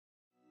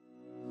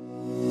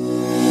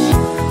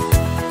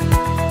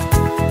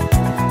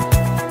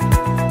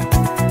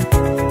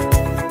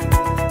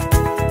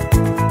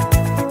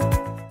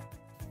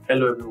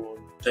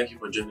Thank you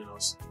for joining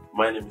us.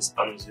 My name is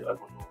Anozie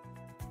Agbunnorh.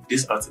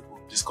 This article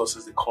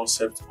discusses the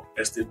concept of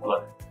estate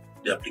planning,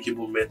 the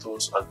applicable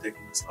methods and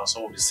techniques, and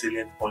some of the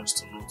salient points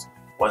to note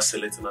while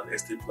selecting an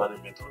estate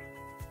planning method.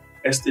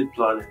 Estate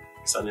planning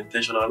is an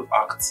intentional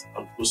act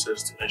and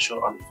process to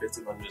ensure an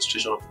effective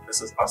administration of a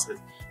person's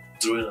assets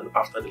during and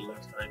after the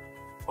lifetime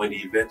or in the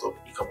event of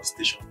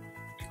incapacitation.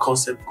 The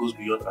concept goes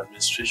beyond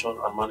administration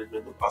and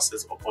management of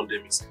assets upon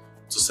demise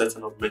to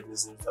setting up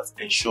mechanisms that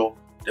ensure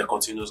their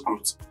continuous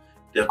growth.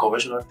 There are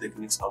conventional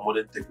techniques and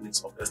modern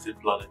techniques of estate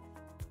planning.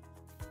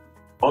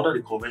 Under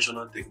the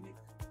conventional technique,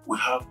 we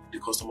have the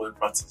customary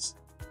practice,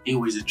 in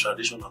which the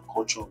tradition and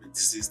culture of the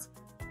deceased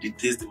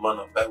dictates the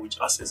manner by which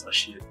assets are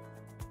shared.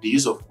 The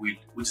use of will,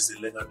 which is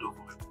a legal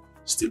document,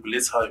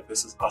 stipulates how a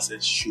person's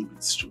assets should be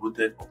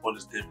distributed upon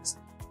his demise,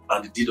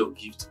 and the deed of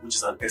gift, which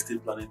is an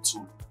estate planning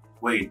tool,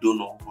 where a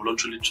donor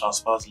voluntarily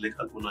transfers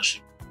legal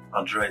ownership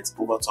and rights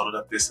over to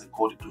another person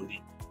called the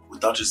donee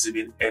without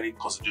receiving any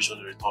consideration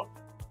in return.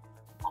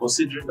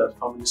 Considering that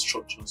family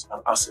structures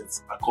and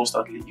assets are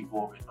constantly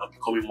evolving and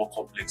becoming more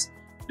complex,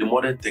 the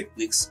modern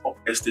techniques of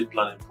estate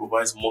planning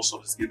provides more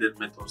sophisticated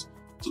methods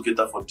to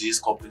cater for these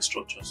complex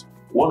structures.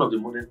 One of the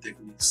modern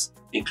techniques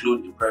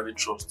include a private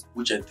trust,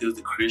 which entails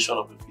the creation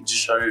of a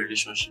fiduciary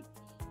relationship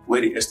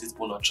where the estate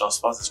owner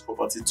transfers his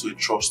property to a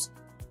trust,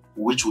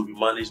 which will be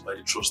managed by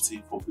the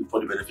trustee for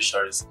the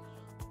beneficiaries.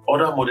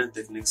 Other modern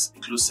techniques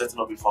include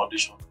setting up a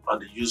foundation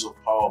and the use of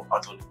power of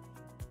attorney.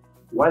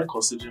 While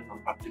considering an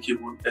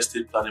applicable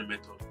estate planning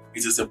method,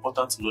 it is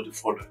important to know the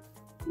following.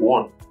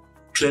 1.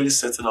 Clearly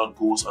setting out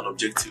goals and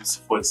objectives.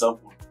 For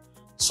example,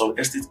 some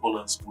estate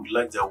owners would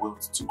like their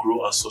wealth to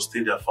grow and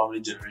sustain their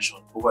family generation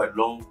over a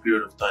long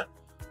period of time.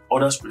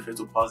 Others prefer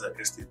to pass their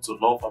estate to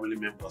non-family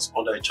members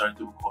under a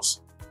charitable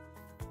cause.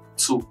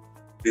 2.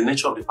 The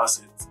nature of the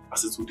asset,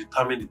 as it will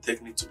determine the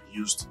technique to be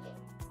used.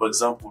 For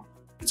example,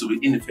 it will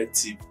be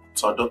ineffective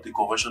to adopt a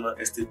conventional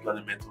estate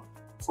planning method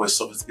for a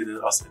sophisticated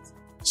asset,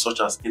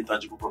 such as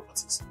intangible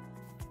properties.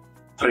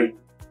 3.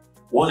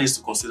 One is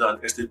to consider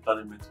an estate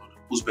planning method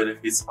whose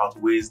benefits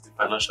outweighs the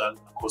financial and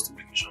cost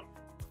implication.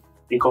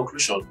 In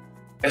conclusion,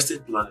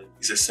 estate planning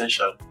is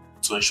essential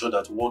to ensure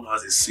that one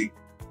has a say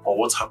on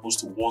what happens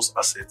to one's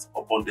assets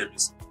upon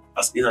demise,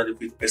 as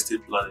inadequate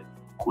estate planning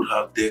could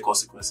have dire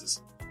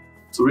consequences.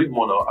 To read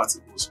more on our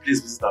articles,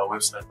 please visit our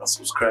website and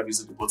subscribe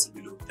using the button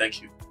below.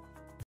 Thank you.